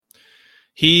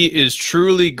He is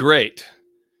truly great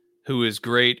who is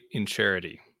great in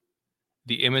charity.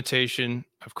 The Imitation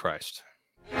of Christ.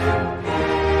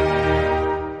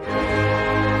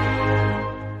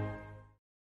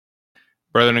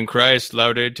 Brethren in Christ,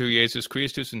 Laudetur Jesus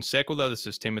Christus in Secula. This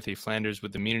is Timothy Flanders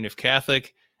with the Meaning of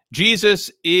Catholic. Jesus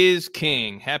is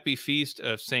King. Happy Feast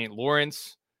of St.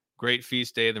 Lawrence. Great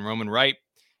feast day of the Roman Rite.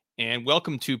 And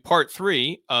welcome to part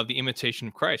 3 of the Imitation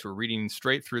of Christ. We're reading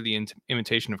straight through the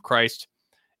Imitation of Christ.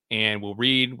 And we'll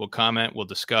read, we'll comment, we'll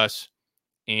discuss,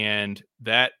 and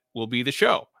that will be the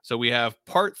show. So we have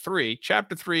part 3,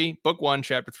 chapter 3, book 1,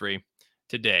 chapter 3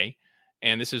 today.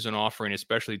 And this is an offering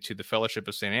especially to the Fellowship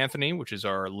of St. Anthony, which is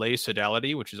our lay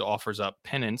sodality, which offers up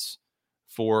penance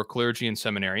for clergy and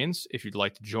seminarians. If you'd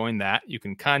like to join that, you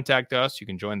can contact us. You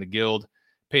can join the guild,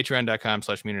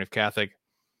 patreon.com/meaningofcatholic.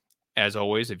 As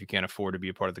always, if you can't afford to be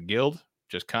a part of the guild,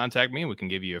 just contact me. We can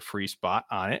give you a free spot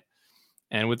on it.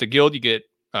 And with the guild, you get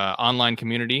online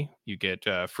community, you get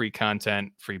free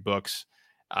content, free books.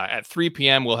 At 3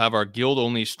 p.m., we'll have our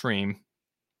guild-only stream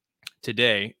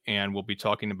today, and we'll be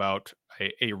talking about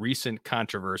a recent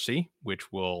controversy,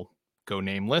 which will go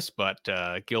nameless, but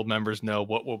guild members know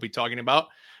what we'll be talking about.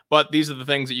 But these are the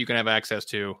things that you can have access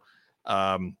to,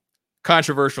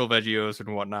 controversial videos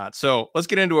and whatnot. So let's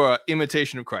get into our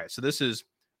Imitation of Christ. So this is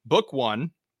book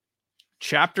 1,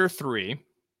 chapter 3,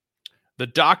 the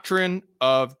Doctrine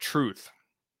of Truth.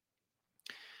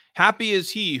 Happy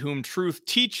is he whom truth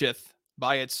teacheth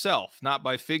by itself, not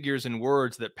by figures and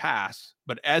words that pass,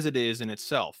 but as it is in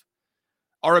itself.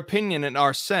 Our opinion and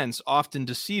our sense often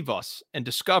deceive us and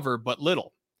discover but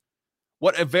little.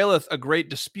 What availeth a great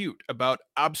dispute about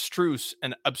abstruse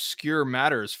and obscure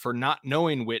matters, for not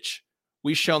knowing which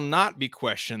we shall not be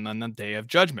questioned on the day of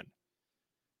judgment?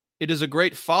 It is a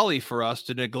great folly for us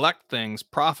to neglect things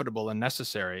profitable and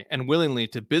necessary, and willingly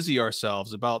to busy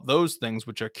ourselves about those things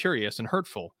which are curious and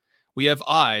hurtful. We have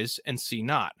eyes and see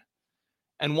not.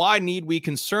 And why need we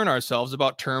concern ourselves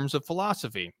about terms of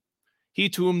philosophy? He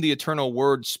to whom the eternal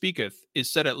word speaketh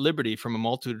is set at liberty from a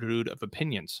multitude of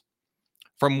opinions.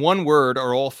 From one word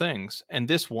are all things, and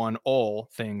this one all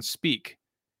things speak.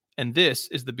 And this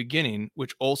is the beginning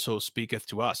which also speaketh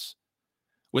to us.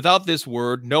 Without this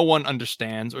word no one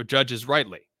understands or judges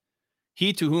rightly.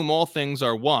 He to whom all things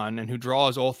are one, and who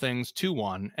draws all things to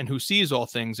one, and who sees all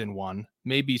things in one,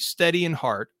 may be steady in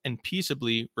heart and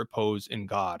peaceably repose in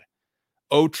God.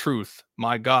 O truth,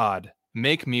 my God,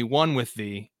 make me one with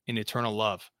thee in eternal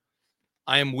love.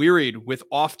 I am wearied with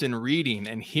often reading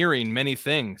and hearing many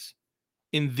things.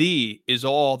 In thee is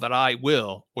all that I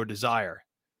will or desire.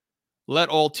 Let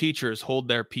all teachers hold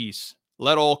their peace.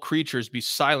 Let all creatures be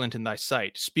silent in thy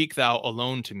sight. Speak thou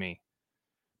alone to me.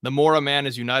 The more a man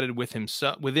is united with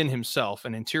himself, within himself,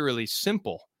 and interiorly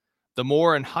simple, the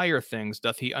more and higher things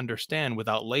doth he understand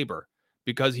without labor,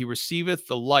 because he receiveth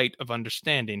the light of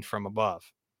understanding from above.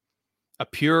 A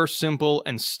pure, simple,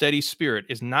 and steady spirit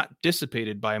is not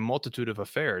dissipated by a multitude of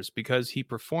affairs, because he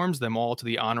performs them all to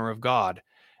the honor of God,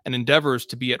 and endeavors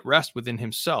to be at rest within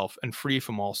himself and free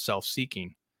from all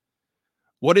self-seeking.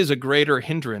 What is a greater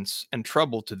hindrance and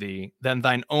trouble to thee than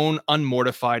thine own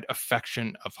unmortified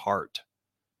affection of heart?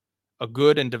 A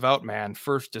good and devout man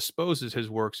first disposes his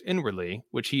works inwardly,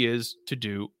 which he is to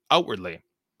do outwardly.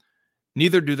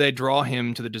 Neither do they draw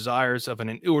him to the desires of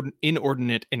an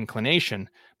inordinate inclination,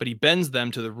 but he bends them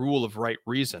to the rule of right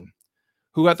reason.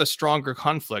 Who hath a stronger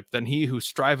conflict than he who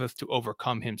striveth to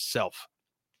overcome himself?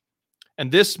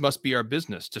 And this must be our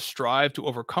business, to strive to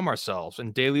overcome ourselves,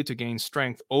 and daily to gain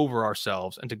strength over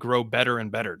ourselves, and to grow better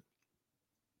and better.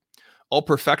 All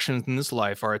perfections in this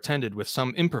life are attended with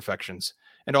some imperfections,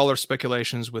 and all our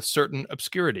speculations with certain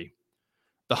obscurity.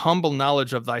 The humble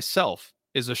knowledge of thyself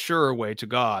is a surer way to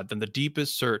God than the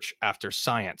deepest search after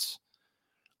science.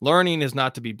 Learning is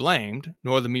not to be blamed,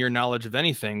 nor the mere knowledge of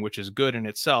anything which is good in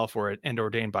itself and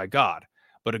ordained by God,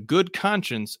 but a good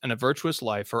conscience and a virtuous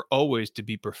life are always to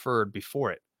be preferred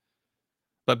before it.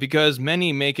 But because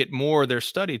many make it more their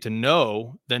study to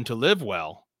know than to live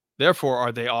well, therefore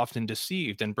are they often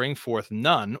deceived and bring forth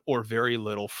none or very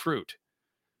little fruit.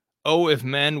 Oh, if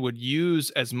men would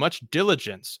use as much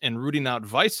diligence in rooting out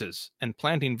vices and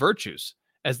planting virtues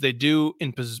as they do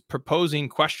in proposing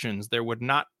questions, there would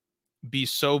not be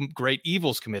so great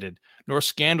evils committed, nor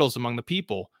scandals among the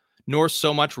people, nor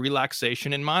so much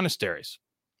relaxation in monasteries.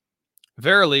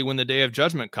 Verily, when the day of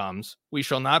judgment comes, we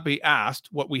shall not be asked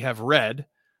what we have read,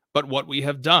 but what we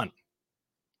have done,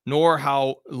 nor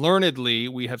how learnedly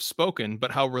we have spoken,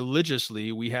 but how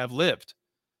religiously we have lived.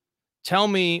 Tell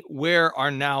me, where are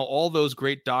now all those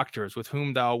great doctors with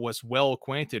whom thou wast well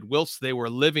acquainted, whilst they were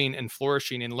living and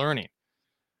flourishing in learning?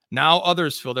 Now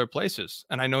others fill their places,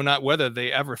 and I know not whether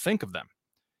they ever think of them.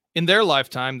 In their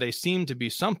lifetime they seem to be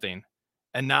something,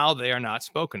 and now they are not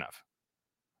spoken of.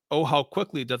 Oh, how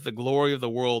quickly doth the glory of the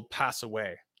world pass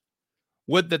away.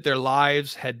 Would that their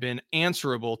lives had been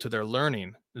answerable to their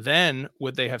learning, then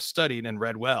would they have studied and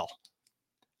read well.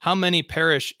 How many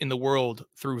perish in the world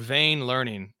through vain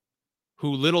learning,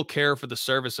 who little care for the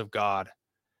service of God,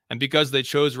 and because they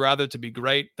chose rather to be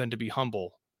great than to be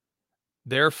humble.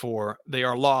 Therefore, they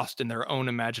are lost in their own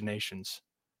imaginations.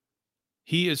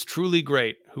 He is truly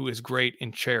great who is great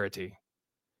in charity.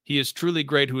 He is truly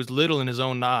great who is little in his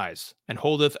own eyes, and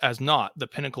holdeth as naught the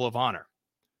pinnacle of honor.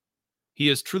 He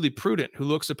is truly prudent who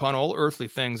looks upon all earthly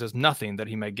things as nothing that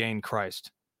he may gain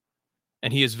Christ.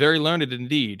 And he is very learned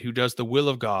indeed who does the will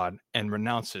of God and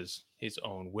renounces his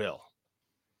own will.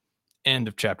 End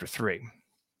of chapter 3.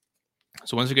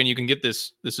 So once again, you can get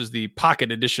this. This is the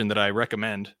pocket edition that I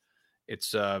recommend.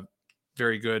 It's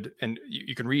very good. And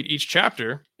you can read each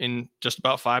chapter in just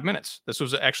about 5 minutes. This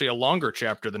was actually a longer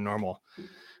chapter than normal.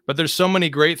 But there's so many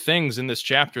great things in this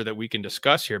chapter that we can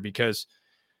discuss here, because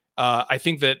I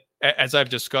think that, as I've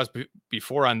discussed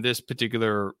before on this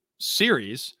particular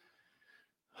series,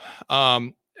 I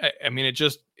mean,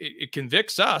 it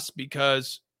convicts us,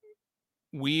 because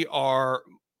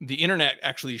the internet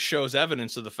actually shows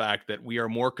evidence of the fact that we are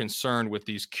more concerned with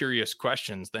these curious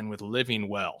questions than with living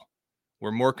well.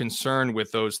 We're more concerned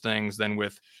with those things than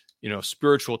with,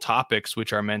 spiritual topics,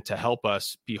 which are meant to help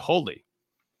us be holy.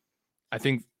 I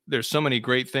think there's so many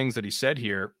great things that he said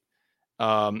here.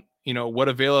 What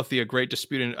availeth thee a great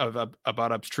dispute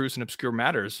about abstruse and obscure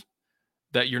matters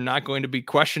that you're not going to be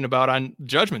questioned about on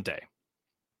Judgment Day.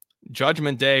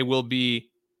 Judgment Day will be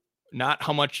not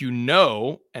how much you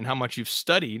know and how much you've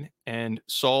studied and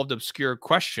solved obscure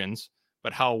questions,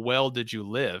 but how well did you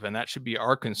live? And that should be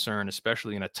our concern,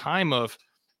 especially in a time of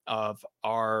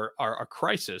our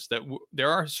crisis, that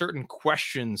there are certain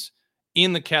questions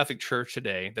in the Catholic Church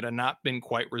today that have not been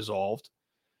quite resolved.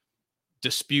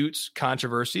 Disputes,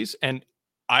 controversies, and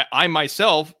I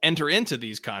myself enter into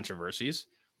these controversies,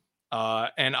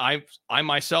 and I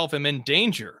myself am in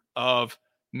danger of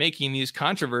making these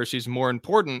controversies more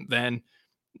important than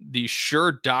the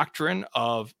sure doctrine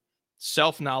of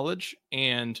self-knowledge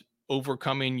and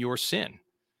overcoming your sin.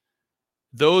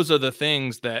 Those are the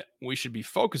things that we should be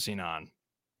focusing on,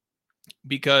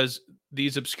 because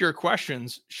these obscure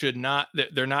questions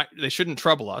they shouldn't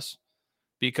trouble us,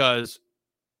 because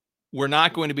we're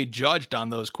not going to be judged on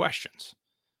those questions.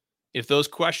 If those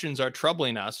questions are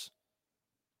troubling us,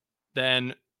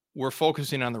 then we're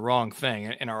focusing on the wrong thing,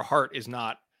 and our heart is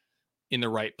not in the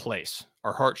right place.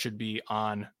 Our heart should be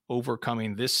on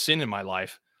overcoming this sin in my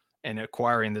life and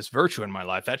acquiring this virtue in my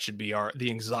life. That should be the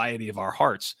anxiety of our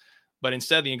hearts. But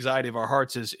instead, the anxiety of our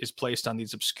hearts is placed on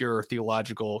these obscure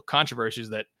theological controversies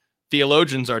that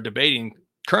theologians are debating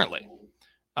currently.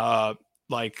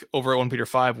 Like over at 1 Peter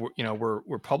 5,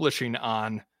 we're publishing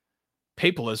on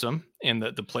papalism and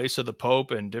the place of the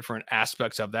Pope and different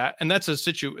aspects of that. And that's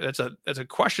a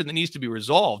question that needs to be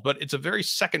resolved, but it's a very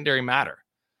secondary matter.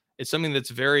 It's something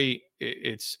that's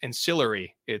it's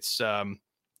ancillary. It's,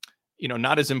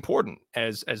 not as important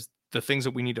as the things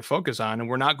that we need to focus on. And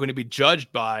we're not going to be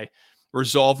judged by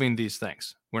resolving these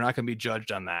things. We're not going to be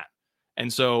judged on that.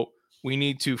 And so we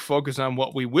need to focus on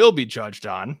what we will be judged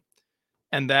on.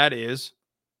 And that is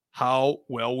how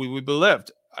well we will be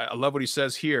lived. I love what he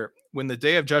says here. When the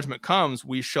day of judgment comes,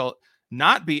 we shall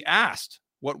not be asked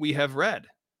what we have read,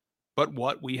 but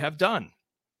what we have done.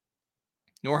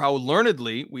 Nor how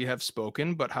learnedly we have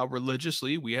spoken, but how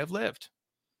religiously we have lived.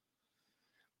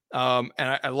 And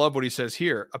I love what he says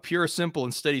here. A pure, simple,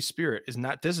 and steady spirit is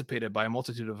not dissipated by a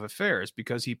multitude of affairs,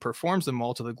 because he performs them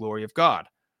all to the glory of God.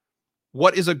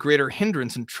 What is a greater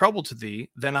hindrance and trouble to thee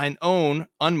than thine own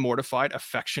unmortified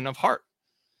affection of heart?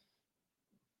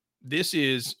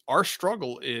 Our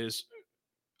struggle is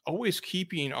always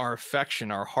keeping our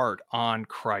affection, our heart on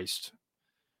Christ.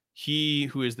 He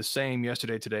who is the same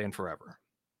yesterday, today, and forever.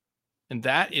 And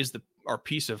that is our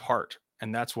peace of heart.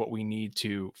 And that's what we need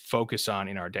to focus on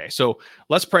in our day. So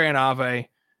let's pray an Ave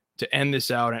to end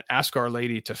this out and ask Our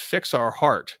Lady to fix our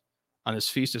heart on this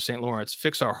feast of St. Lawrence.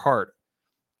 Fix our heart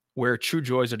where true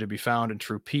joys are to be found and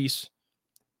true peace,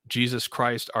 Jesus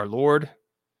Christ our Lord,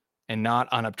 and not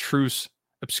on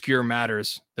obscure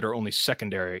matters that are only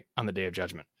secondary on the day of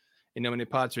judgment. In nomine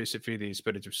Patris et Filii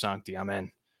Spiritus Sancti.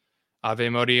 Amen. Ave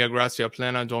Maria, gratia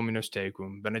plena, Dominus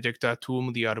tecum, benedicta tu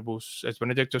mulieribus, et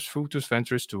benedictus fructus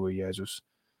ventris tui, Iesus.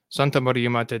 Santa Maria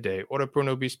Mater Dei, ora pro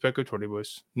nobis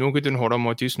peccatoribus, nunc et in hora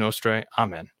mortis nostrae.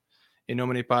 Amen. In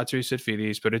nomine Patris et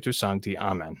Filii Spiritus Sancti.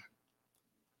 Amen.